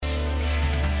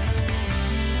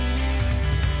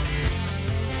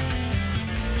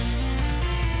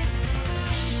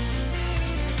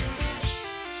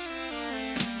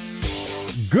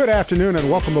Good afternoon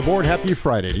and welcome aboard. Happy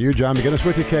Friday to you. John McGinnis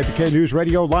with you, KPK News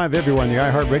Radio, live everywhere on the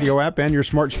iHeartRadio app and your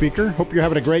smart speaker. Hope you're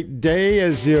having a great day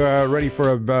as you're ready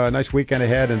for a nice weekend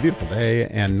ahead and a beautiful day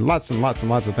and lots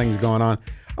of things going on.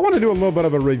 I want to do a little bit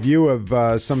of a review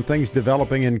of some things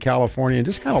developing in California and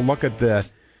just kind of look at the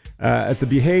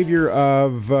behavior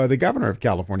of the governor of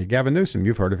California, Gavin Newsom.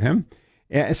 You've heard of him.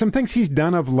 Some things he's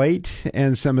done of late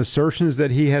and some assertions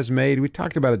that he has made. We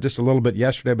talked about it just a little bit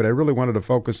yesterday, but I really wanted to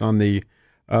focus on the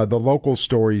local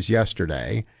stories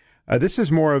yesterday. This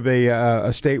is more of a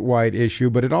statewide issue,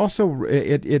 but it also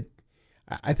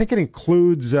I think it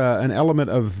includes an element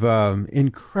of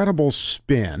incredible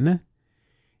spin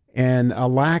and a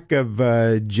lack of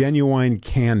genuine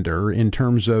candor in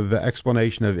terms of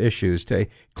explanation of issues, to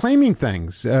claiming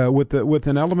things with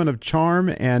an element of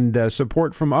charm and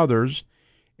support from others,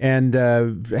 and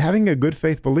having a good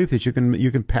faith belief that you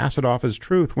can pass it off as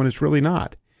truth when it's really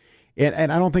not.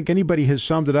 And I don't think anybody has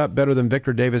summed it up better than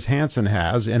Victor Davis Hanson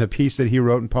has in a piece that he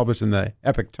wrote and published in the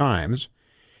Epoch Times,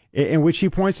 in which he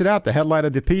points it out. The headline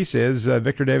of the piece is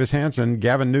Victor Davis Hanson,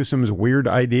 Gavin Newsom's weird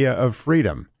idea of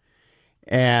freedom.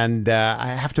 And I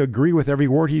have to agree with every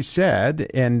word he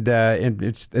said, and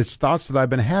it's thoughts that I've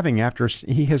been having after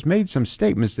he has made some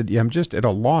statements that I'm just at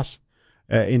a loss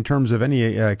in terms of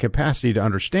any capacity to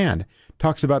understand.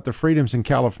 Talks about the freedoms in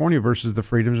California versus the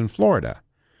freedoms in Florida.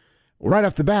 Right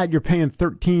off the bat, you're paying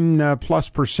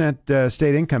 13+%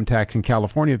 state income tax in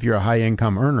California if you're a high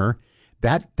income earner.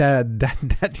 That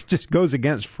just goes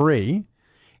against free.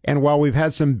 And while we've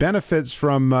had some benefits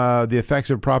from the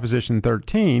effects of Proposition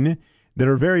 13 that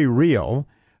are very real,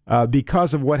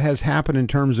 because of what has happened in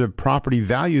terms of property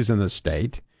values in the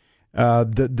state,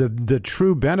 the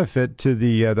true benefit to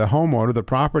the homeowner, the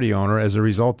property owner, as a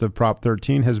result of Prop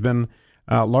 13 has been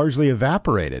largely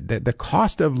evaporated. The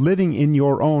cost of living in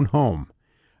your own home,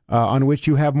 on which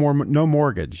you have no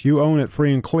mortgage, you own it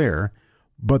free and clear,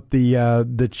 but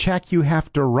the check you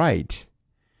have to write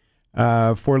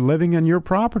for living on your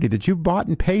property that you bought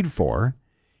and paid for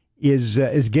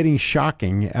is getting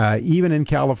shocking, even in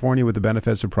California with the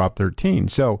benefits of Prop 13.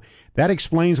 So that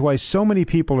explains why so many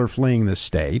people are fleeing the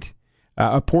state.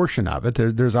 A portion of it.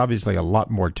 There's obviously a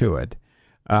lot more to it.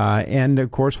 And, of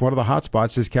course, one of the hot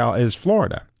spots is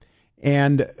Florida.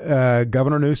 And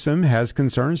Governor Newsom has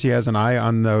concerns. He has an eye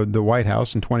on the White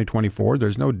House in 2024.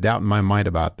 There's no doubt in my mind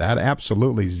about that.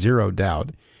 Absolutely zero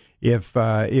doubt. If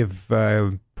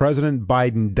President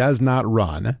Biden does not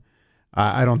run,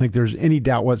 I don't think there's any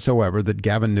doubt whatsoever that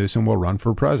Gavin Newsom will run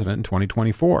for president in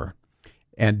 2024.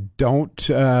 And don't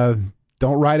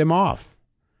write him off.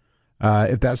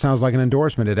 If that sounds like an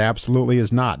endorsement, it absolutely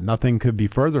is not. Nothing could be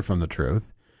further from the truth.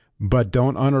 But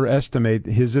don't underestimate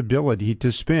his ability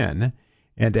to spin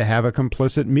and to have a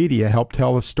complicit media help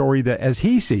tell a story that as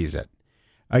he sees it.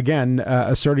 Again,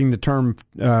 asserting the term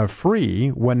free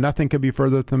when nothing could be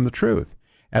further from the truth.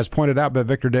 As pointed out by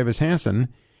Victor Davis Hanson,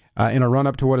 in a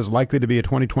run-up to what is likely to be a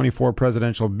 2024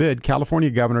 presidential bid, California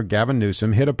Governor Gavin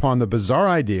Newsom hit upon the bizarre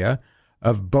idea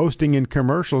of boasting in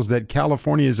commercials that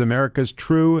California is America's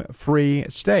true free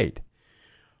state.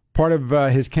 Part of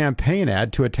his campaign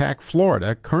ad to attack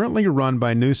Florida, currently run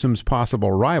by Newsom's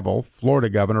possible rival, Florida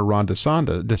Governor Ron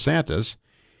DeSantis,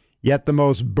 yet the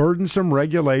most burdensome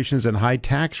regulations and high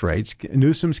tax rates,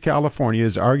 Newsom's California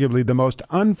is arguably the most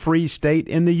unfree state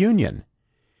in the union.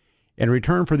 In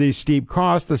return for these steep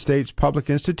costs, the state's public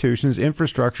institutions,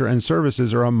 infrastructure, and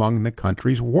services are among the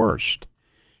country's worst.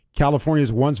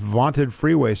 California's once vaunted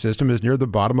freeway system is near the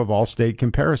bottom of all state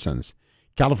comparisons.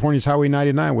 California's Highway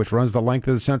 99, which runs the length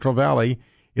of the Central Valley,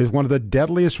 is one of the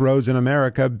deadliest roads in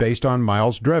America based on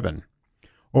miles driven.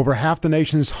 Over half the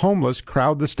nation's homeless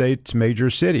crowd the state's major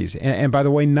cities. And by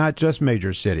the way, not just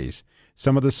major cities,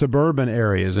 some of the suburban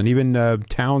areas and even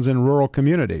towns and rural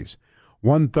communities.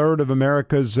 1/3 of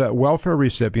America's welfare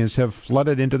recipients have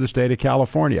flooded into the state of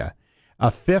California.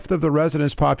 1/5 of the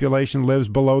residents' population lives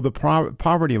below the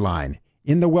poverty line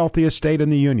in the wealthiest state in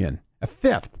the union.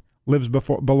 1/5 lives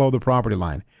below the poverty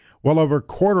line. Well over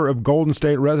 1/4 of Golden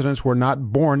State residents were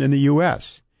not born in the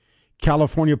U.S.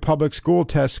 California public school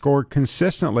tests score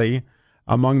consistently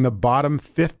among the bottom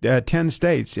 10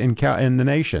 states in the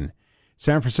nation.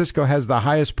 San Francisco has the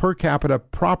highest per capita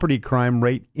property crime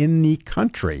rate in the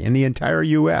country, in the entire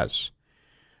U.S.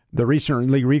 The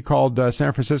recently recalled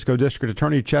San Francisco District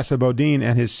Attorney Chesa Boudin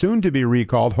and his soon-to-be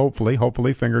recalled,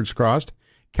 hopefully, fingers crossed,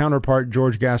 counterpart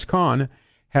George Gascon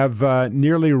have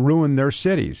nearly ruined their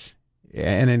cities.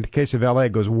 And in the case of L.A.,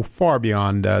 it goes far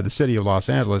beyond the city of Los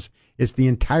Angeles. It's the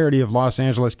entirety of Los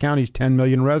Angeles County's 10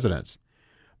 million residents.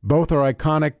 Both are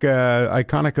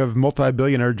iconic of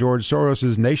multi-billionaire George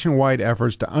Soros' nationwide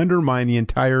efforts to undermine the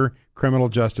entire criminal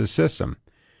justice system.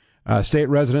 State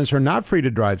residents are not free to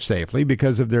drive safely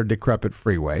because of their decrepit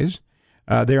freeways.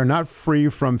 They are not free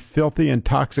from filthy and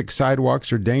toxic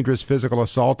sidewalks or dangerous physical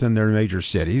assault in their major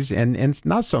cities and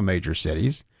not so major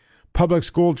cities. Public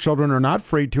school children are not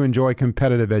free to enjoy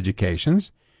competitive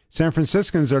educations. San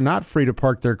Franciscans are not free to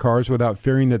park their cars without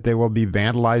fearing that they will be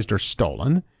vandalized or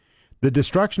stolen. The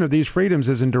destruction of these freedoms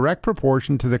is in direct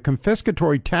proportion to the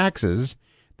confiscatory taxes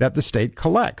that the state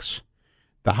collects.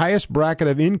 The highest bracket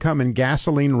of income and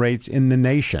gasoline rates in the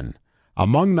nation,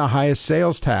 among the highest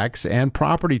sales tax and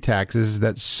property taxes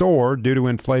that soar due to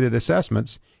inflated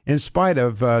assessments, in spite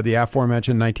of the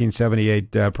aforementioned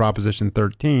 1978 Proposition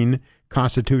 13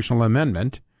 constitutional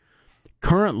amendment.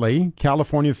 Currently,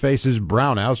 California faces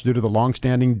brownouts due to the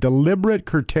longstanding deliberate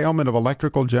curtailment of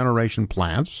electrical generation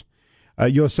plants.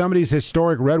 Yosemite's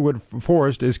historic redwood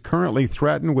forest is currently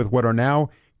threatened with what are now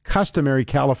customary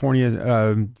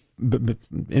California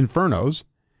infernos.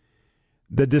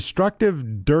 The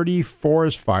destructive, dirty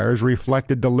forest fires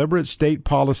reflect a deliberate state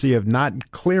policy of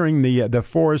not clearing the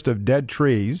forest of dead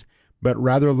trees, but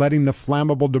rather letting the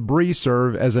flammable debris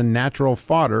serve as a natural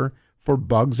fodder for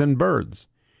bugs and birds.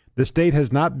 The state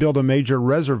has not built a major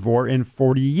reservoir in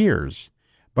 40 years.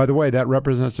 By the way, that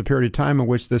represents a period of time in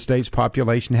which the state's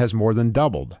population has more than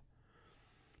doubled.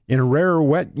 In rare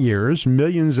wet years,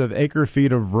 millions of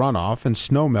acre-feet of runoff and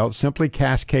snowmelt simply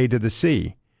cascade to the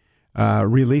sea.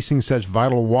 Releasing such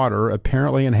vital water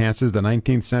apparently enhances the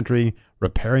 19th century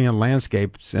riparian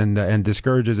landscapes and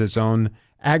discourages its own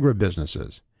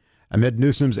agribusinesses. Amid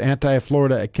Newsom's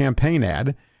anti-Florida campaign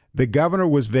ad, the governor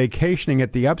was vacationing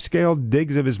at the upscale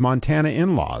digs of his Montana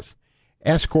in-laws,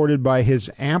 escorted by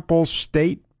his ample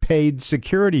state-paid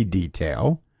security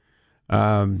detail.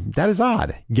 That is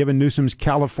odd, given Newsom's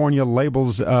California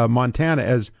labels Montana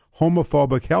as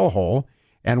homophobic hellhole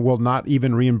and will not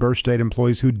even reimburse state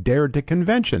employees who dared to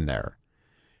convention there.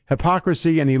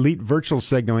 Hypocrisy and elite virtual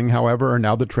signaling, however, are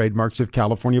now the trademarks of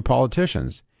California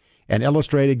politicians and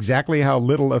illustrate exactly how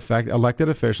little elected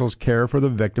officials care for the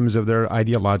victims of their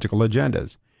ideological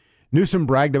agendas. Newsom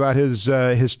bragged about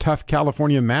his tough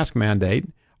California mask mandate,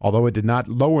 although it did not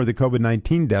lower the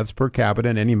COVID-19 deaths per capita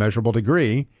in any measurable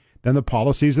degree than the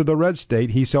policies of the red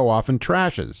state he so often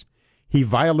trashes. He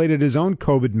violated his own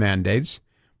COVID mandates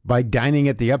by dining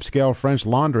at the upscale French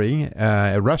Laundry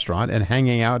restaurant and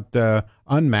hanging out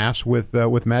unmasked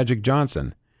with Magic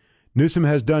Johnson. Newsom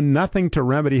has done nothing to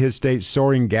remedy his state's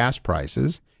soaring gas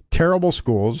prices, terrible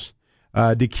schools,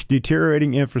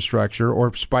 deteriorating infrastructure,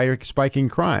 or spiking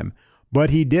crime.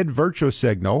 But he did virtue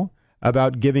signal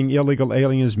about giving illegal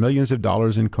aliens millions of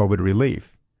dollars in COVID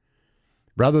relief.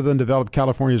 Rather than develop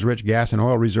California's rich gas and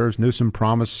oil reserves, Newsom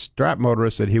promised strap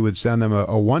motorists that he would send them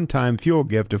a one-time fuel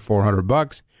gift of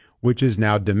 $400, which is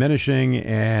now diminishing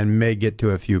and may get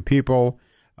to a few people,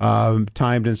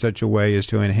 timed in such a way as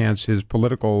to enhance his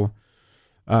political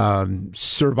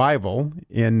survival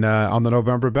on the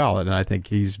November ballot. And I think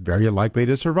he's very likely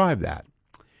to survive that.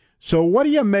 So what do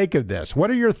you make of this? What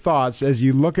are your thoughts as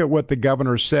you look at what the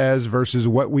governor says versus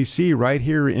what we see right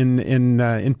here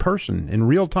in person, in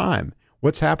real time?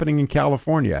 What's happening in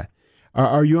California?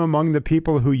 Are you among the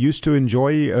people who used to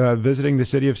enjoy visiting the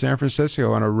city of San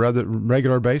Francisco on a rather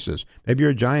regular basis? Maybe you're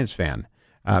a Giants fan.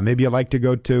 Maybe you like to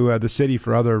go to the city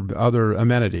for other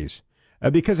amenities.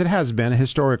 Because it has been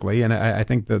historically, and I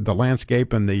think the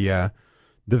landscape and the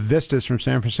vistas from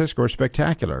San Francisco are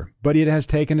spectacular. But it has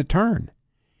taken a turn.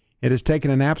 It has taken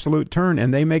an absolute turn,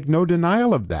 and they make no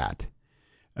denial of that.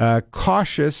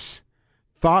 Cautious,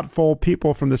 thoughtful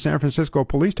people from the San Francisco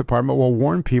Police Department will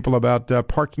warn people about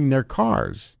parking their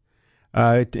cars.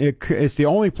 It's the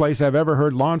only place I've ever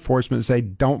heard law enforcement say,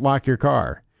 don't lock your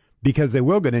car, because they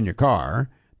will get in your car.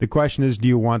 The question is, do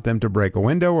you want them to break a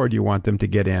window, or do you want them to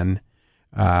get in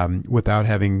without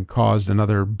having caused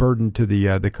another burden to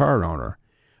the car owner?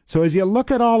 So as you look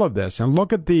at all of this and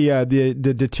look at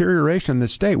the deterioration in the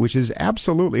state, which is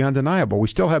absolutely undeniable, we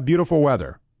still have beautiful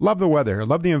weather. Love the weather here,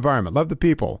 love the environment, love the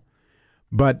people.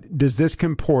 But does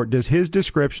his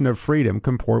description of freedom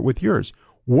comport with yours?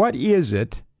 What is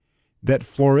it that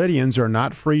Floridians are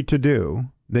not free to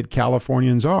do that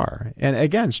Californians are? And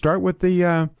again, start with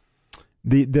the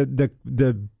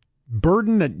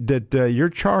burden that you're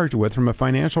charged with from a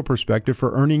financial perspective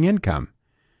for earning income.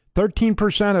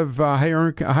 13% of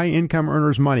high-income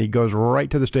earners' money goes right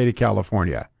to the state of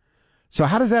California. So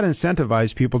how does that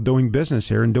incentivize people doing business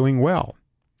here and doing well?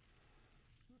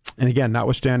 And again,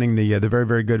 notwithstanding the very,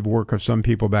 very good work of some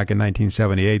people back in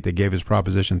 1978 that gave us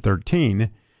Proposition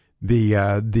 13,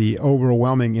 the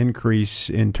overwhelming increase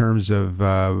in terms of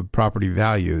property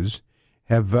values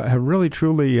have really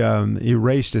truly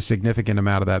erased a significant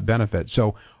amount of that benefit.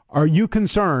 So, are you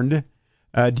concerned?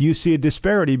 Do you see a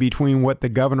disparity between what the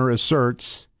governor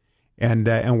asserts and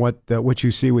what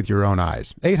you see with your own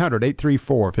eyes?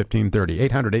 800-834-1530.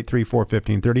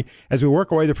 800-834-1530. As we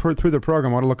work our way through the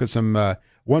program, I want to look at some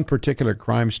one particular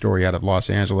crime story out of Los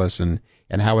Angeles and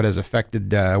how it has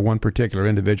affected one particular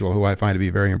individual who I find to be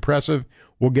very impressive.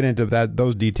 We'll get into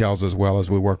those details as well as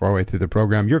we work our way through the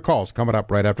program. Your calls coming up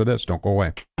right after this. Don't go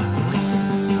away.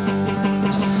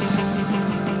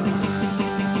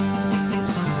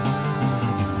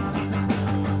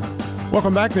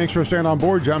 Welcome back. Thanks for staying on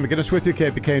board. John McGinnis with you,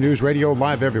 KPK News Radio,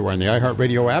 live everywhere in the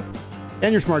iHeartRadio app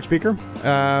and your smart speaker.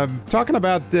 Talking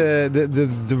about the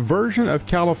version of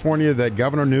California that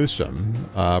Governor Newsom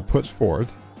puts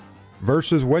forth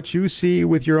versus what you see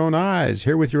with your own eyes,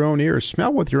 hear with your own ears,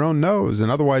 smell with your own nose,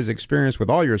 and otherwise experience with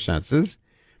all your senses,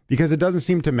 because it doesn't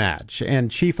seem to match.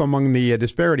 And chief among the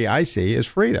disparity I see is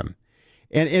freedom.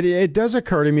 And it does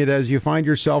occur to me that as you find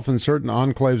yourself in certain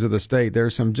enclaves of the state, there are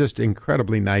some just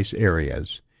incredibly nice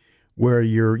areas where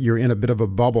you're in a bit of a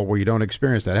bubble where you don't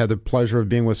experience that. I had the pleasure of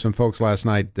being with some folks last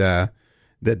night that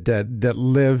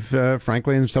live,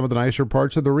 frankly, in some of the nicer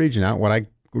parts of the region, out what I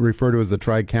refer to as the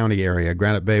Tri-County area,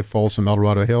 Granite Bay, Folsom, El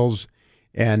Dorado Hills.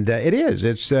 And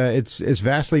it's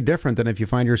vastly different than if you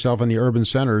find yourself in the urban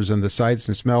centers and the sights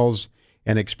and smells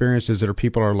and experiences that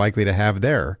people are likely to have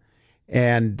there.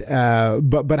 And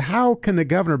but how can the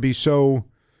governor be so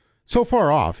far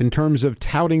off in terms of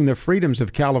touting the freedoms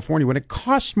of California when it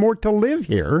costs more to live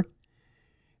here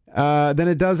than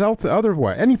it does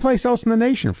otherwise, any place else in the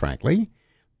nation, frankly?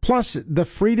 Plus the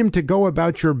freedom to go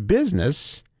about your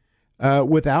business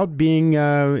without being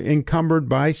encumbered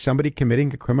by somebody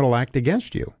committing a criminal act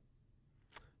against you.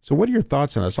 So what are your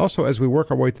thoughts on this? Also, as we work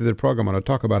our way through the program, I'm going to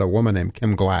talk about a woman named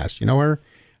Kim Glass. You know her?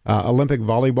 Olympic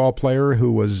volleyball player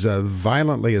who was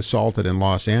violently assaulted in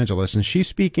Los Angeles, and she's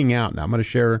speaking out now. I'm going to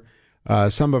share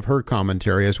some of her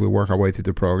commentary as we work our way through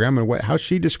the program and how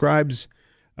she describes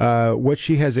what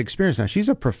she has experienced. Now, she's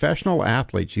a professional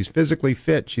athlete. She's physically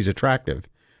fit. She's attractive,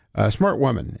 smart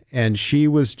woman, and she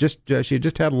had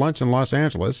just had lunch in Los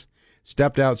Angeles,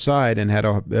 stepped outside, and had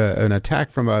an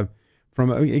attack from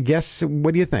I guess,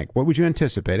 what do you think? What would you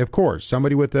anticipate? Of course,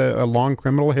 somebody with a long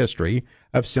criminal history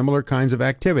of similar kinds of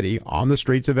activity on the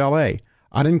streets of L.A.,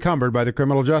 unencumbered by the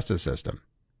criminal justice system.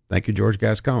 Thank you, George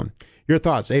Gascon. Your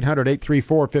thoughts,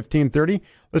 800-834-1530.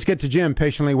 Let's get to Jim,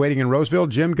 patiently waiting in Roseville.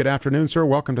 Jim, good afternoon, sir.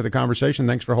 Welcome to the conversation.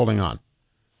 Thanks for holding on.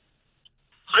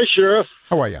 Hi, Sheriff.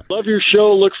 How are you? Love your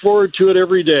show. Look forward to it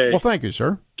every day. Well, thank you,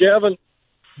 sir. Gavin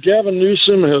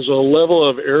Newsom has a level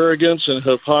of arrogance and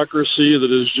hypocrisy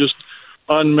that is just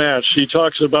unmatched. He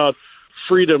talks about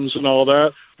freedoms and all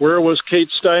that. Where was Kate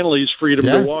Steinle's freedom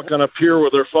to walk on a pier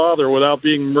with her father without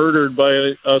being murdered by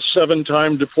a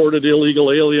 7-time deported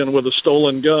illegal alien with a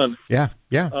stolen gun? Yeah.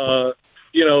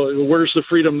 Where's the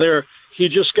freedom there? He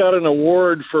just got an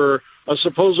award for a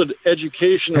supposed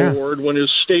education award when his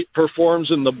state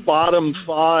performs in the bottom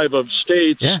 5 of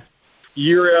states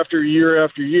year after year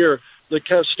after year. The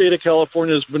state of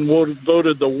California has been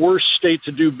voted the worst state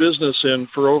to do business in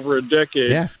for over a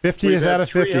decade. Yeah, 50th out of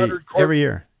 50 every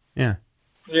year. Yeah.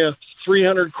 Yeah,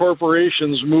 300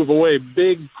 corporations move away,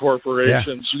 big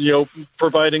corporations,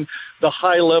 providing the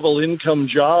high-level income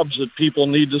jobs that people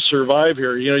need to survive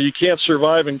here. You can't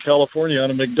survive in California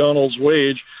on a McDonald's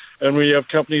wage, and we have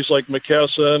companies like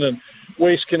McKesson and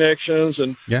Waste Connections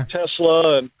and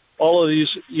Tesla and all of these,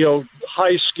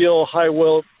 high-skill,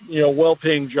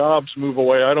 well-paying jobs move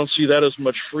away. I don't see that as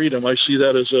much freedom. I see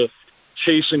that as a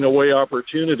chasing away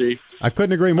opportunity. I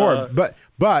couldn't agree more. But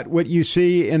what you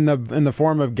see in the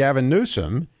form of Gavin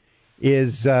Newsom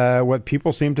is what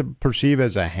people seem to perceive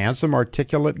as a handsome,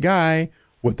 articulate guy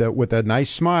with a nice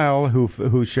smile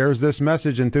who shares this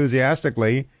message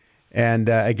enthusiastically and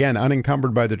again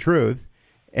unencumbered by the truth.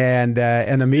 And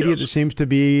the media that seems to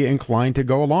be inclined to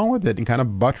go along with it and kind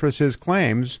of buttress his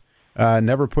claims,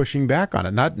 never pushing back on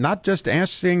it. Not just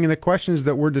answering the questions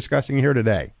that we're discussing here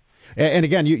today. And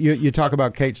again, you talk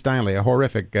about Kate Steinle, a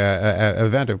horrific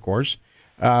event, of course.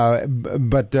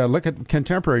 But look at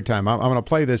contemporary time. I'm going to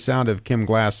play this sound of Kim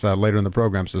Glass later in the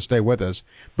program, so stay with us.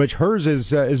 But hers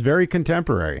is very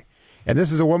contemporary. And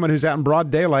this is a woman who's out in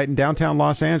broad daylight in downtown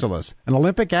Los Angeles, an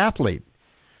Olympic athlete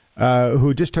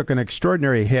who just took an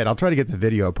extraordinary hit. I'll try to get the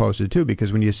video posted, too,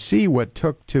 because when you see what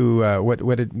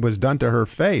it was done to her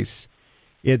face,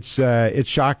 it's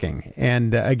shocking.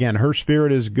 And again, her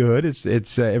spirit is good.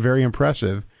 It's very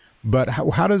impressive. But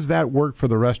how does that work for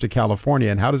the rest of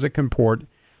California, and how does it comport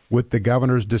with the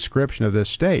governor's description of this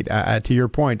state. To your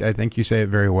point, I think you say it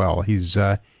very well. He's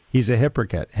a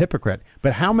hypocrite.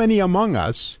 But how many among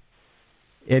us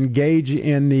engage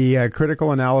in the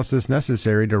critical analysis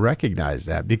necessary to recognize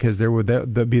that? Because there'll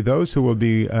be those who will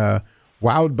be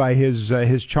wowed by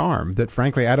his charm that,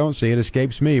 frankly, I don't see. It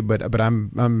escapes me, but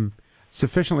I'm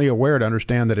sufficiently aware to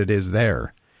understand that it is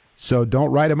there. So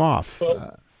don't write him off.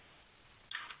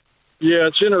 Yeah,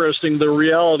 it's interesting, the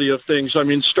reality of things. I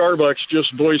mean, Starbucks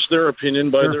just voiced their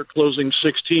opinion by their closing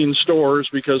 16 stores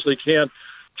because they can't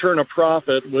turn a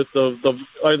profit with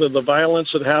either the violence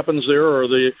that happens there or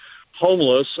the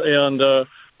homeless. And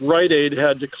Rite Aid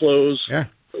had to close. Yeah.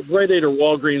 Rite Aid or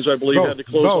Walgreens, I believe, had to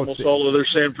close almost all of their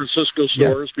San Francisco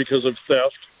stores because of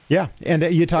theft. Yeah, and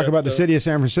you talk about the city of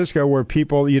San Francisco where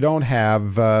people, you don't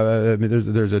have,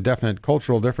 there's a definite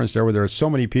cultural difference there where there are so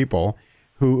many people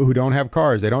who don't have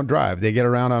cars. They don't drive. They get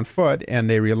around on foot, and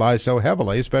they rely so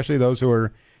heavily, especially those who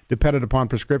are dependent upon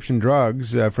prescription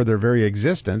drugs for their very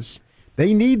existence.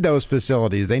 They need those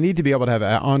facilities. They need to be able to have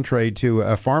an entree to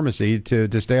a pharmacy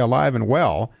to stay alive and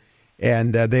well.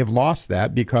 And they've lost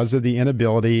that because of the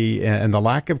inability and the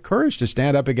lack of courage to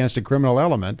stand up against a criminal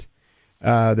element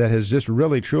that has just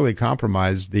really, truly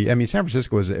compromised San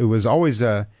Francisco was always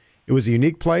it was a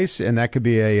unique place, and that could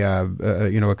be a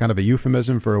kind of a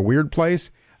euphemism for a weird place,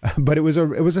 but it was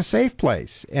a safe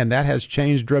place, and that has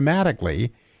changed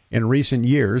dramatically in recent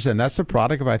years, and that's the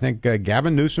product of, I think,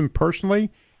 Gavin Newsom personally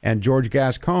and George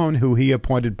Gascon, who he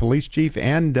appointed police chief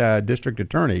and district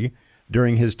attorney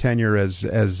during his tenure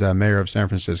as mayor of San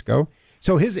Francisco.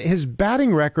 So his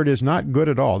batting record is not good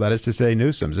at all. That is to say,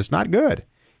 Newsom's. It's not good.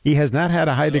 He has not had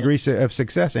a high degree of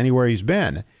success anywhere he's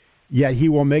been. Yet he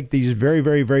will make these very,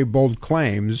 very, very bold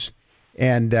claims,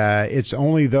 and it's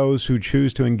only those who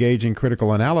choose to engage in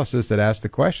critical analysis that ask the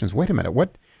questions. Wait a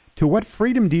minute, to what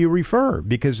freedom do you refer?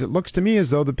 Because it looks to me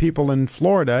as though the people in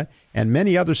Florida and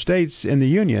many other states in the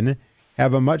union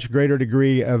have a much greater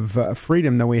degree of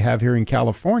freedom than we have here in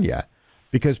California,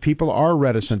 because people are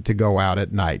reticent to go out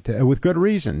at night with good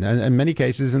reason. And in many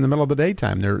cases, in the middle of the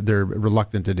daytime, they're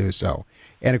reluctant to do so.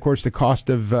 And of course, the cost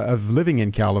of living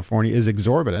in California is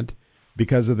exorbitant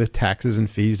because of the taxes and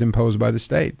fees imposed by the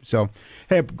state. So,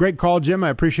 hey, great call, Jim. I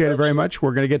appreciate it very much.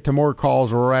 We're going to get to more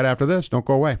calls right after this. Don't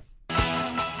go away.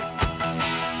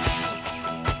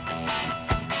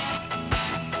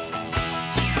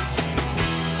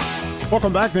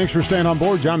 Welcome back. Thanks for staying on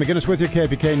board. John McGinnis with you,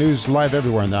 KPK News, live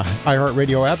everywhere in the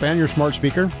iHeartRadio app and your smart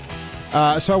speaker.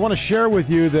 So I want to share with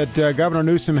you that Governor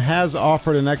Newsom has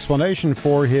offered an explanation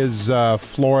for his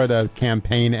Florida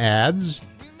campaign ads.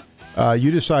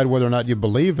 You decide whether or not you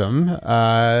believe them.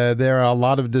 There are a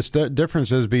lot of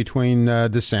differences between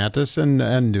DeSantis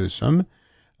and Newsom.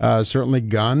 Certainly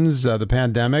guns, the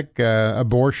pandemic,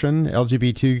 abortion,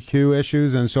 LGBTQ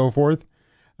issues, and so forth.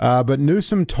 But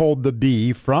Newsom told the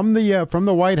Bee from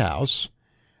the White House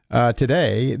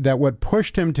today that what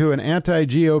pushed him to an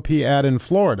anti-GOP ad in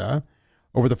Florida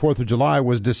over the 4th of July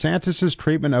was DeSantis'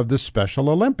 treatment of the Special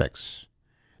Olympics.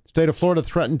 The state of Florida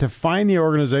threatened to fine the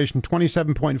organization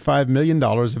 $27.5 million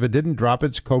if it didn't drop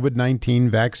its COVID-19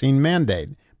 vaccine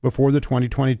mandate before the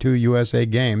 2022 USA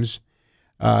Games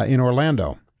in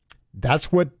Orlando.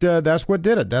 That's what did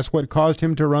it. That's what caused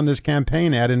him to run this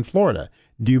campaign ad in Florida.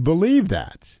 Do you believe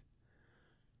that?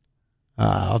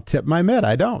 I'll tip my mitt.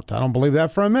 I don't believe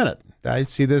that for a minute. I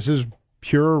see this as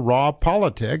pure, raw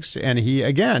politics, and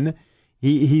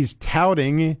he's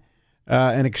touting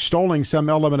and extolling some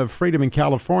element of freedom in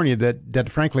California that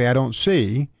frankly, I don't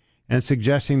see, and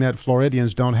suggesting that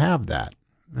Floridians don't have that.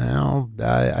 Well,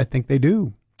 I think they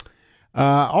do.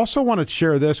 Also want to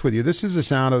share this with you. This is the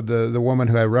sound of the woman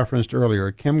who I referenced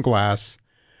earlier, Kim Glass,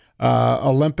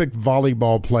 Olympic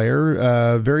volleyball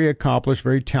player, very accomplished,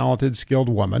 very talented, skilled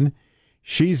woman.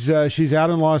 She's out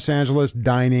in Los Angeles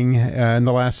dining in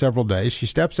the last several days. She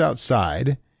steps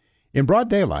outside in broad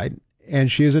daylight,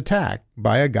 and she is attacked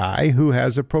by a guy who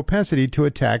has a propensity to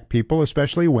attack people,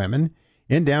 especially women,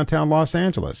 in downtown Los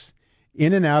Angeles,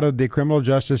 in and out of the criminal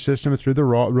justice system through the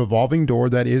revolving door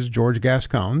that is George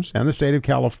Gascon's and the state of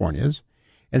California's.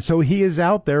 And so he is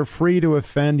out there free to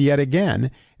offend yet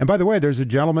again. And by the way, there's a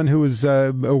gentleman who is,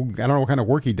 I don't know what kind of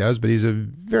work he does, but he's a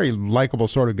very likable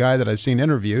sort of guy that I've seen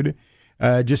interviewed,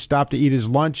 just stopped to eat his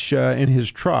lunch in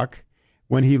his truck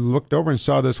when he looked over and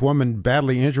saw this woman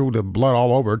badly injured with blood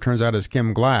all over. Turns out it's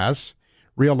Kim Glass.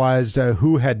 Realized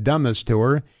who had done this to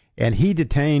her, and he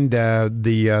detained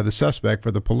the suspect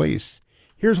for the police.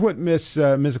 Here's what Miss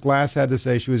Glass had to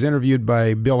say. She was interviewed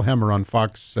by Bill Hemmer on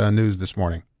Fox News this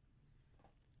morning.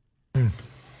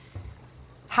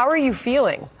 How are you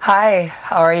feeling? Hi,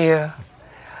 how are you?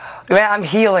 Man, I'm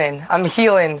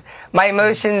healing. My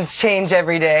emotions change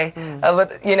every day. I'm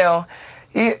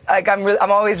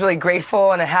always really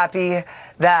grateful and happy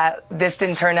that this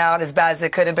didn't turn out as bad as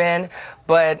it could have been.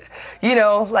 But,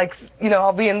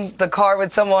 I'll be in the car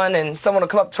with someone and someone will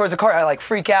come up towards the car. I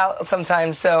freak out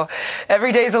sometimes. So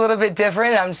every day is a little bit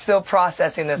different. I'm still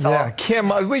processing this all. Yeah,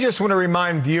 Kim, we just want to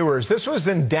remind viewers, this was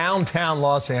in downtown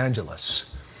Los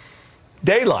Angeles.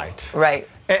 Daylight. Right.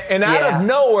 And out of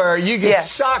nowhere, you get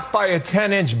socked by a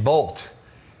 10-inch bolt.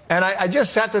 And I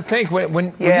just have to think,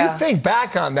 when you think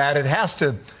back on that,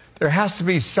 there has to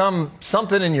be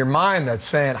something in your mind that's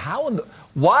saying,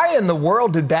 why in the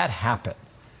world did that happen?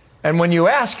 And when you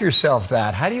ask yourself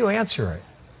that, how do you answer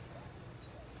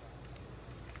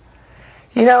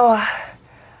it?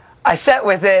 I sat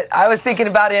with it. I was thinking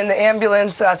about it in the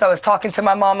ambulance as I was talking to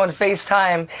my mom on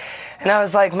FaceTime. And I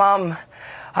was like, Mom,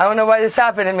 I don't know why this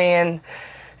happened to me.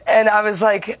 And I was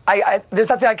like, there's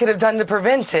nothing I could have done to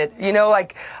prevent it.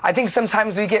 I think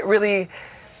sometimes we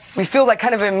feel like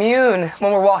kind of immune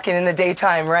when we're walking in the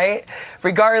daytime, right?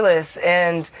 Regardless.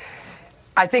 And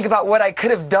I think about what I could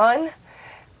have done.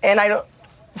 And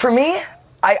for me,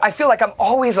 I feel like I'm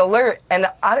always alert, and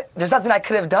there's nothing I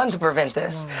could have done to prevent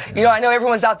this. I know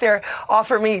everyone's out there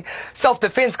offering me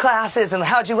self-defense classes, and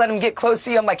how'd you let him get close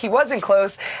to you? I'm like, he wasn't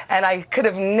close, and I could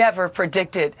have never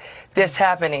predicted this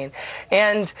happening.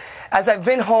 And as I've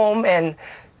been home and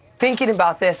thinking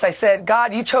about this, I said,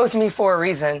 God, you chose me for a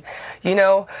reason,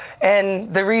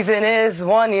 and the reason is,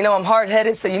 one, I'm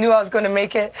hard-headed, so you knew I was going to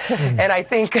make it. And I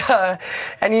think, and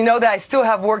that I still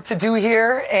have work to do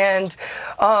here, and,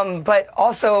 but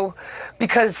also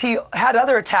because he had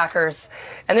other attackers,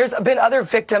 and there's been other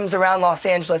victims around Los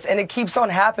Angeles, and it keeps on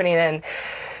happening, and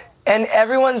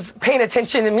everyone's paying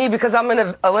attention to me because I'm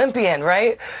an Olympian,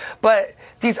 right? But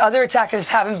these other attackers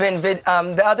haven't been,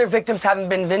 the other victims haven't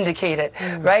been vindicated,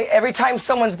 right? Every time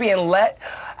someone's being let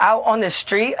out on the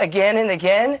street again and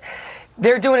again,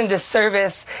 they're doing a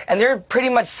disservice, and they're pretty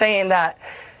much saying that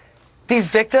these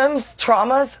victims'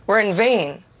 traumas were in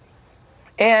vain.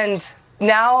 And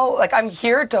now, I'm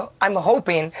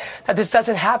hoping that this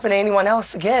doesn't happen to anyone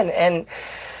else again. And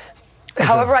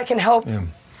however I can help,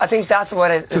 I think that's what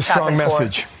it's a strong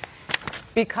message.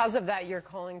 Because of that, you're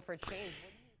calling for change.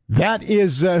 That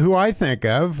is who I think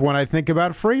of when I think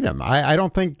about freedom. I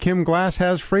don't think Kim Glass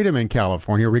has freedom in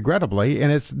California, regrettably, and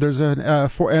there's an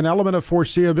element of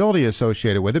foreseeability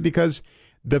associated with it because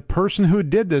the person who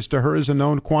did this to her is a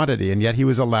known quantity, and yet he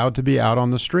was allowed to be out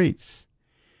on the streets.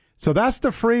 So that's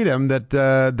the freedom that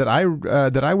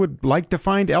I would like to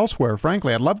find elsewhere.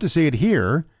 Frankly, I'd love to see it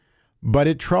here, but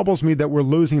it troubles me that we're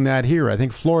losing that here. I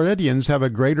think Floridians have a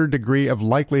greater degree of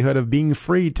likelihood of being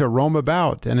free to roam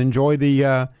about and enjoy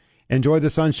the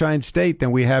Sunshine State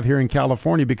than we have here in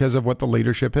California because of what the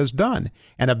leadership has done.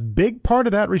 And a big part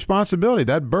of that responsibility,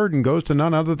 that burden, goes to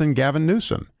none other than Gavin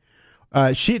Newsom.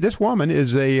 This woman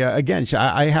is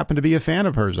I happen to be a fan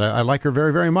of hers. I like her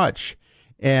very, very much.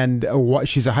 And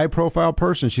she's a high-profile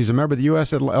person. She's a member of the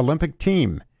U.S. Olympic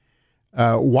team.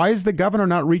 Why is the governor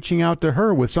not reaching out to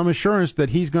her with some assurance that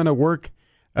he's going to work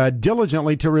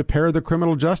diligently to repair the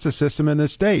criminal justice system in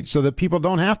this state so that people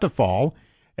don't have to fall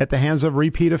at the hands of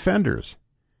repeat offenders?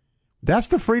 That's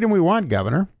the freedom we want,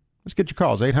 Governor. Let's get your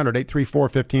calls,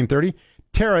 800-834-1530.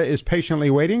 Tara is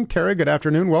patiently waiting. Tara, good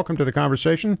afternoon. Welcome to the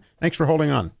conversation. Thanks for holding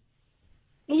on.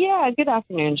 Yeah, good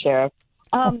afternoon, Sheriff.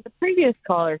 The previous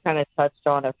caller kind of touched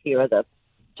on a few of the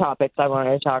topics I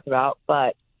wanted to talk about,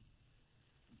 but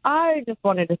I just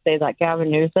wanted to say that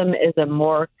Gavin Newsom is a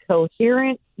more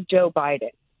coherent Joe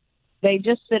Biden. They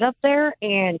just sit up there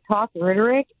and talk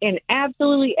rhetoric, and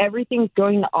absolutely everything's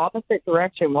going the opposite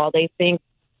direction while they think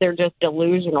they're just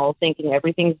delusional, thinking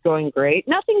everything's going great.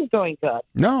 Nothing's going good.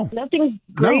 No. Nothing's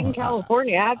great in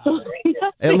California. Absolutely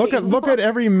nothing. And look at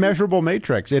every measurable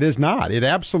matrix. It is not. It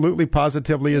absolutely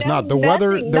positively is not. The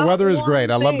weather is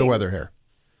great. I love the weather here.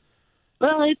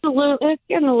 Well, it's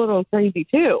getting a little crazy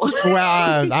too.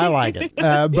 Well, I like it,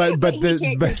 but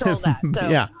can't control that, so.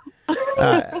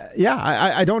 Yeah.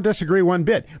 I don't disagree one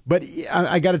bit. But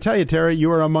I got to tell you, Tara,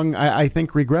 you are among, I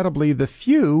think, regrettably, the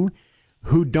few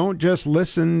who don't just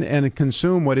listen and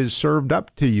consume what is served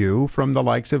up to you from the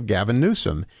likes of Gavin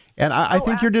Newsom. And I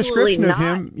think your description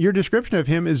of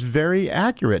him is very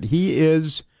accurate. He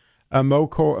is a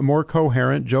more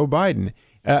coherent Joe Biden.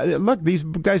 Look, these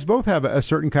guys both have a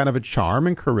certain kind of a charm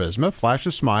and charisma, flash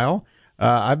a smile.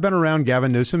 I've been around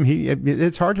Gavin Newsom.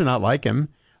 It's hard to not like him,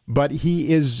 but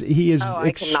he is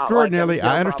extraordinarily.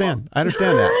 I understand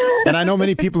that, and I know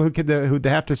many people who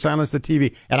have to silence the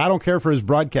TV, and I don't care for his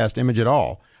broadcast image at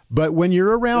all. But when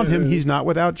you're around him, he's not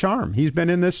without charm. He's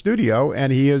been in this studio,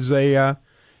 and he is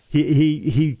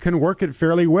He can work it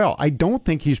fairly well. I don't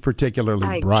think he's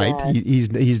particularly bright.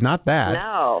 He's not that.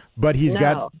 No. But he's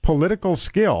got political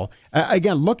skill.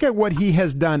 Again, look at what he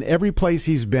has done every place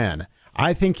he's been.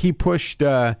 I think he pushed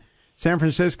San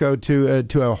Francisco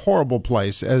to a horrible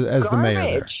place as the mayor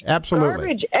there. Absolutely.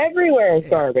 Garbage everywhere is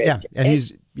garbage. Yeah, and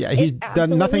he's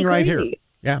done nothing right here.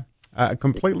 Yeah,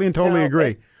 completely and totally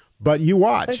agree. But you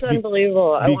watch. It's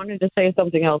unbelievable. I wanted to say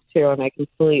something else, too, and I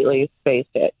completely spaced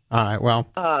it. All right, well,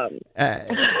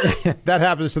 that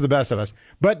happens to the best of us.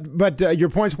 But your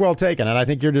point's well taken, and I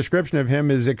think your description of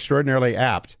him is extraordinarily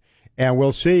apt. And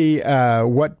we'll see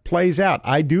what plays out.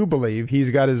 I do believe he's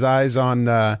got his eyes on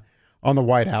the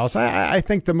White House. I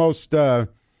think the most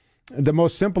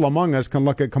simple among us can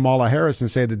look at Kamala Harris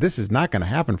and say that this is not going to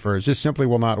happen for her. It just simply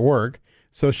will not work.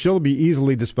 So she'll be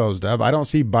easily disposed of. I don't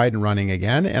see Biden running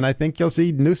again, and I think you'll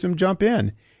see Newsom jump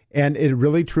in. And it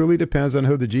really, truly depends on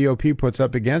who the GOP puts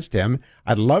up against him.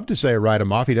 I'd love to say write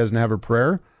him off. He doesn't have a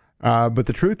prayer. But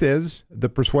the truth is, the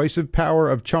persuasive power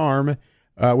of charm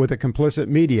with a complicit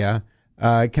media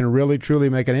can really, truly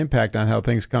make an impact on how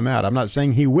things come out. I'm not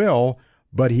saying he will,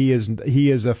 but he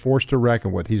is a force to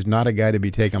reckon with. He's not a guy to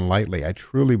be taken lightly. I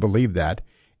truly believe that.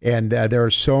 And there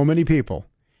are so many people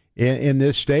in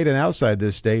this state and outside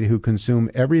this state who consume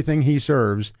everything he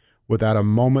serves without a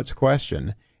moment's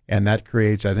question. And that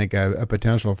creates, I think, a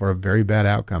potential for a very bad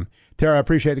outcome. Tara, I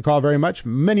appreciate the call very much.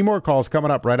 Many more calls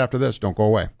coming up right after this. Don't go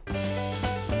away.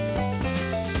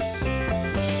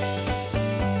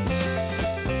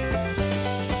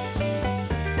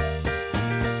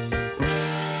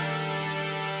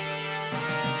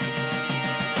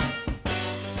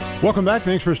 Welcome back.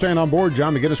 Thanks for staying on board.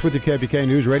 John McGinnis with you, KPK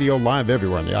News Radio, live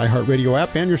everywhere on the iHeartRadio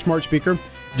app and your smart speaker.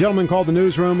 Gentleman called the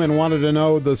newsroom and wanted to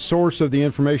know the source of the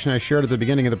information I shared at the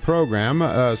beginning of the program.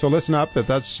 So listen up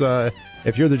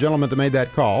if you're the gentleman that made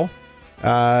that call.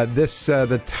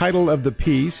 The title of the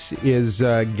piece is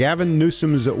Gavin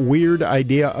Newsom's Weird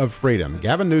Idea of Freedom.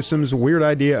 Gavin Newsom's Weird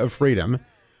Idea of Freedom,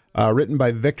 written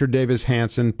by Victor Davis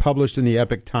Hanson, published in the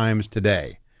Epoch Times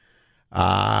today.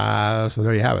 So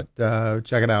there you have it.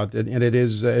 Check it out. And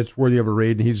it's worthy of a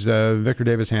read. He's, Victor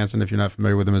Davis Hanson, if you're not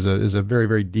familiar with him, is a very,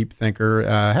 very deep thinker.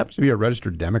 Happens to be a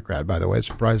registered Democrat, by the way. It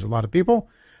surprised a lot of people.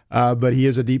 But he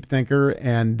is a deep thinker.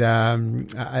 And,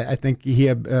 I think he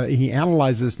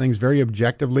analyzes things very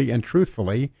objectively and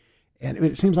truthfully. And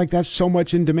it seems like that's so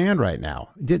much in demand right now.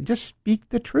 Just speak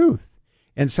the truth.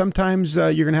 And sometimes,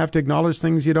 you're going to have to acknowledge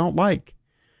things you don't like.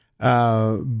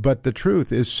 But the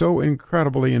truth is so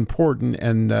incredibly important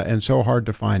and so hard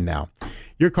to find now.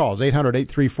 Your calls,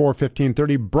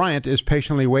 800-834-1530. Bryant is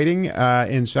patiently waiting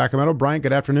in Sacramento. Bryant,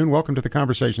 good afternoon. Welcome to the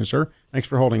conversation, sir. Thanks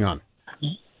for holding on.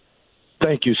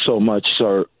 Thank you so much,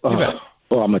 sir. I'm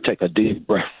going to take a deep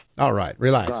breath. All right,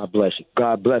 relax. God bless you.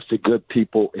 God bless the good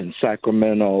people in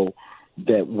Sacramento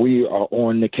that we are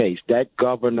on the case. That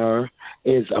governor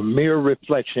is a mere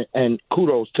reflection, and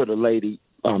kudos to the lady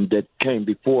that came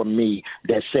before me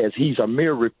that says he's a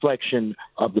mere reflection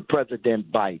of the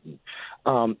President Biden.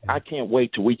 I can't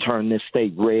wait till we turn this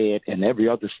state red and every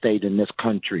other state in this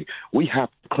country. We have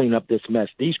to clean up this mess.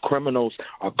 These criminals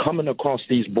are coming across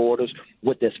these borders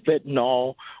with this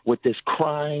fentanyl, with this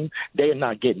crime. They are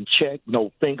not getting checked,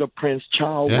 no fingerprints,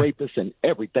 child rapists and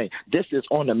everything. This is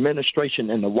on the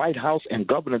administration in the White House and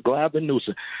Governor Gavin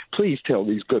Newsom. Please tell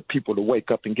these good people to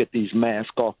wake up and get these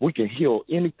masks off. We can heal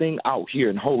anything out here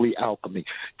in Holy Alchemy.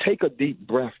 Take a deep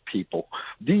breath, people.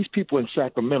 These people in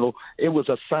Sacramento, it was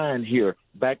a sign here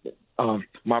back.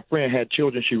 My friend had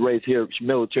children she raised here,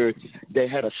 military. They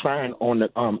had a sign on the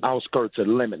outskirts of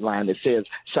the limit line that says,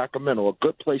 Sacramento, a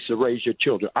good place to raise your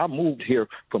children. I moved here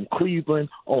from Cleveland,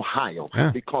 Ohio,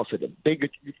 because of the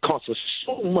bigotry, because of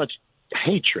so much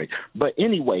hatred. But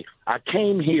anyway, I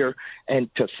came here and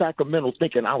to Sacramento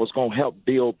thinking I was going to help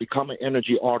become an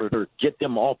energy auditor, get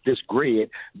them off this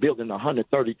grid, building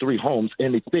 133 homes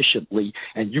inefficiently,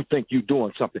 and you think you're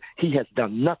doing something. He has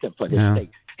done nothing for this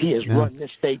state. He has run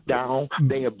this state down.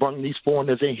 They have brought these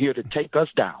foreigners in here to take us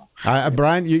down.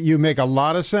 Brian, you make a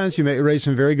lot of sense. You raise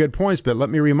some very good points, but let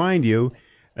me remind you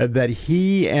that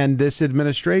he and this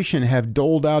administration have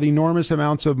doled out enormous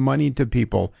amounts of money to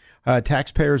people,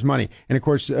 taxpayers' money. And, of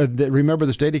course, remember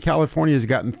the state of California has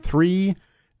gotten $3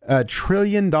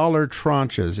 trillion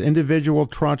tranches, individual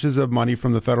tranches of money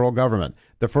from the federal government.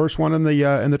 The first one in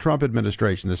the Trump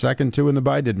administration, the second two in the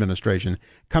Biden administration,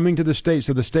 coming to the state.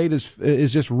 So the state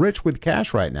is just rich with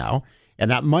cash right now,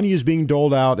 and that money is being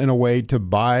doled out in a way to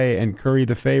buy and curry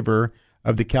the favor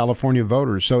of the California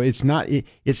voters. So it's not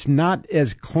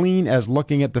as clean as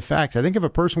looking at the facts. I think if a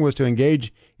person was to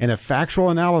engage in a factual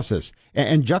analysis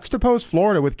and juxtapose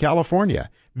Florida with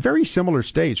California, very similar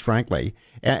states, frankly,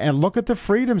 and look at the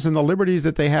freedoms and the liberties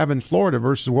that they have in Florida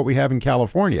versus what we have in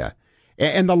California,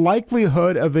 and the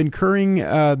likelihood of incurring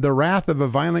the wrath of a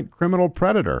violent criminal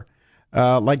predator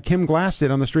like Kim Glass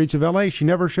did on the streets of L.A. She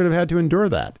never should have had to endure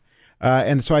that.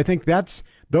 And so I think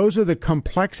those are the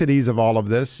complexities of all of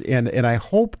this, and I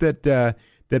hope that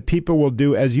that people will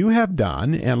do as you have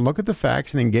done and look at the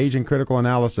facts and engage in critical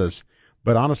analysis.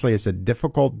 But honestly, it's a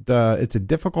difficult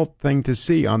thing to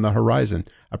see on the horizon.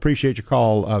 I appreciate your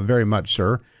call very much,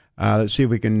 sir. Let's see if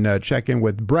we can check in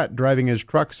with Brett driving his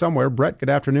truck somewhere. Brett, good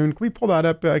afternoon. Can we pull that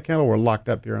up, Kendall? We're locked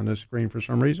up here on this screen for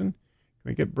some reason.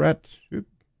 Can we get Brett?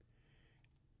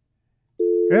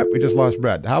 Yep, we just lost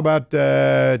Brett. How about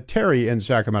Terry in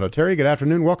Sacramento? Terry, good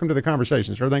afternoon. Welcome to the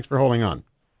conversation, sir. Thanks for holding on.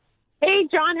 Hey,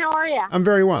 John, how are you? I'm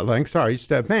very well, thanks. Sorry,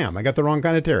 ma'am, I got the wrong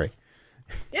kind of Terry.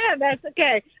 Yeah, that's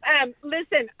okay.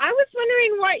 Listen, I was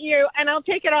wondering and I'll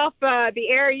take it off the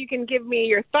air. You can give me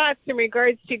your thoughts in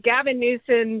regards to Gavin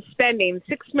Newsom spending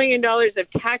 $6 million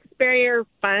of taxpayer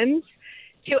funds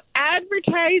to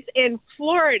advertise in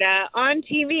Florida on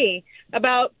TV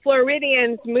about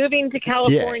Floridians moving to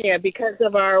California because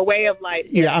of our way of life.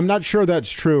 Yeah, I'm not sure that's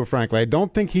true, frankly. I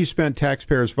don't think he spent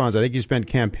taxpayers' funds. I think he spent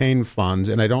campaign funds,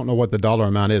 and I don't know what the dollar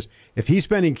amount is. If he's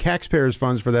spending taxpayers'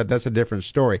 funds for that, that's a different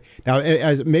story. Now,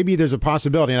 maybe there's a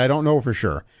possibility, and I don't know for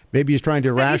sure. Maybe he's trying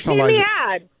to rationalize. Have you seen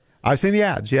the ad? I've seen the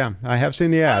ads. Yeah, I have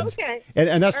seen the ads. Oh, okay.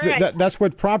 And that's that's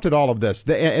what prompted all of this.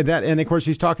 And of course,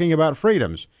 he's talking about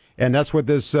freedoms. And that's what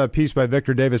this piece by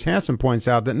Victor Davis Hanson points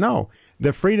out, that no,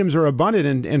 the freedoms are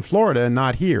abundant in Florida and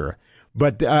not here.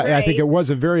 But right. I think it was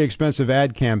a very expensive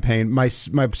ad campaign. My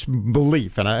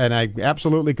belief, and I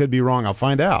absolutely could be wrong, I'll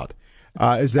find out,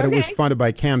 is that it was funded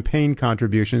by campaign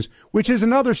contributions, which is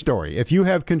another story. If you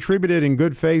have contributed in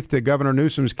good faith to Governor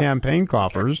Newsom's campaign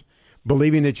coffers,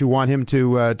 believing that you want him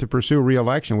to pursue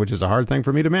re-election, which is a hard thing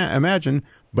for me to imagine,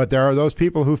 but there are those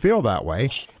people who feel that way.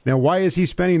 Now, why is he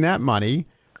spending that money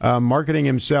marketing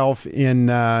himself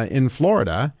in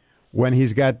Florida when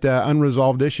he's got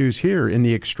unresolved issues here in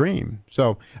the extreme?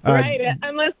 So right,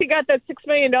 unless he got that $6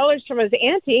 million from his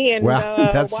auntie in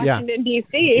Washington,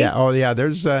 D.C. Yeah. Oh, yeah.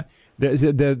 There's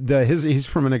he's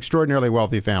from an extraordinarily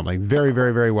wealthy family, very,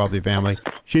 very, very wealthy family.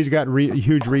 She's got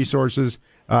huge resources.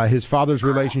 His father's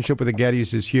relationship with the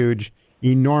Gettys is huge,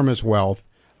 enormous wealth.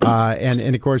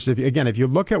 And of course, if you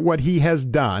look at what he has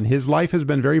done, his life has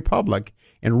been very public,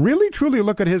 and really truly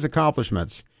look at his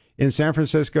accomplishments in San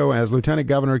Francisco as Lieutenant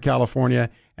Governor of California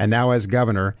and now as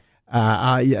governor.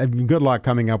 Good luck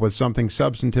coming up with something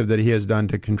substantive that he has done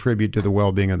to contribute to the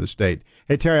well-being of the state.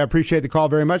 Hey, Terry, I appreciate the call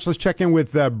very much. Let's check in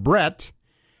with Brett.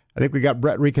 I think we got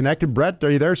Brett reconnected. Brett, are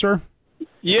you there, sir?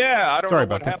 Yeah, I don't know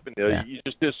what happened. You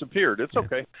just disappeared. It's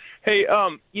okay. Hey,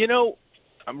 I'm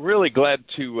really glad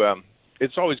to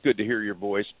it's always good to hear your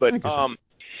voice. But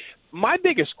my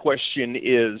biggest question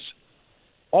is,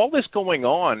 all this going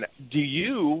on,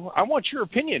 I want your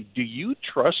opinion, do you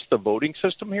trust the voting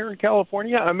system here in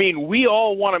California? I mean, we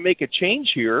all want to make a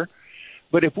change here,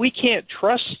 but if we can't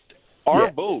trust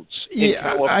our votes in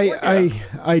California,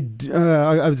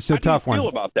 it's a tough one. How do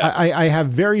you feel about that? I have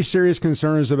very serious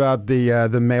concerns about the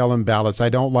mail-in ballots. I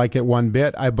don't like it one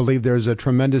bit. I believe there's a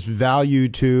tremendous value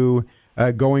to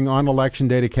going on Election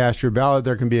Day to cast your ballot.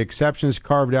 There can be exceptions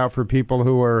carved out for people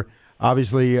who are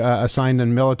obviously assigned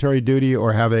in military duty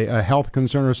or have a health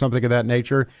concern or something of that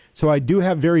nature. So I do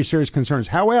have very serious concerns.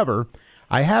 However,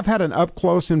 I have had an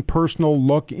up-close and personal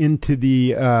look into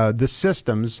the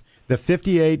systems, the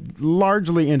 58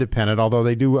 largely independent, although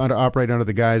they do operate under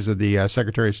the guise of the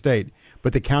Secretary of State,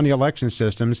 but the county election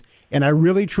systems, and I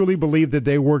really truly believe that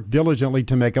they work diligently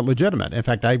to make it legitimate. In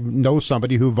fact, I know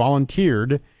somebody who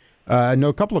volunteered, I know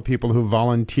a couple of people who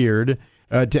volunteered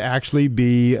to actually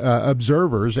be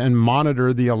observers and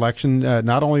monitor the election,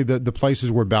 not only the places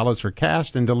where ballots are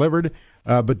cast and delivered,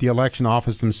 but the election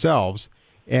office themselves.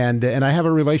 And I have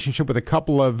a relationship with a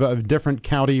couple of different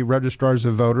county registrars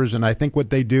of voters, and I think what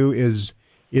they do is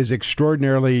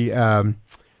extraordinarily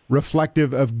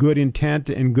reflective of good intent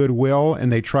and goodwill,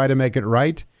 and they try to make it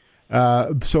right.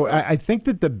 So I think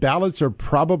that the ballots are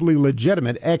probably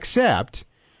legitimate, except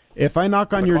if I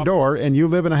knock on your door and you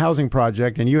live in a housing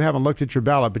project and you haven't looked at your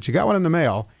ballot, but you got one in the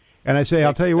mail, and I say,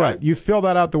 I'll tell you what, you fill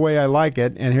that out the way I like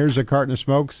it, and here's a carton of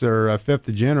smokes or a fifth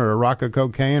of gin or a rock of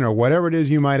cocaine or whatever it is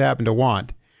you might happen to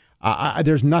want.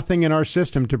 There's nothing in our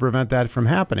system to prevent that from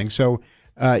happening. So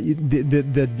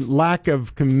the lack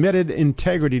of committed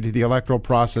integrity to the electoral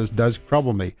process does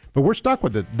trouble me. But we're stuck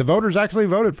with it. The voters actually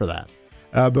voted for that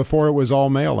before it was all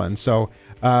mail-in. So,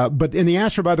 but in the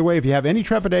answer, by the way, if you have any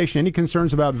trepidation, any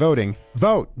concerns about voting,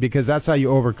 vote, because that's how you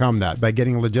overcome that, by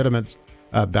getting legitimate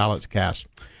ballots cast.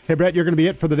 Hey, Brett, you're going to be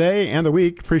it for the day and the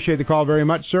week. Appreciate the call very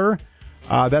much, sir.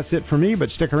 That's it for me,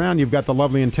 but stick around. You've got the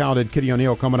lovely and talented Kitty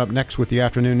O'Neill coming up next with the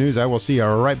afternoon news. I will see you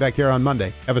right back here on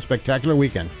Monday. Have a spectacular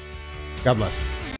weekend. God bless.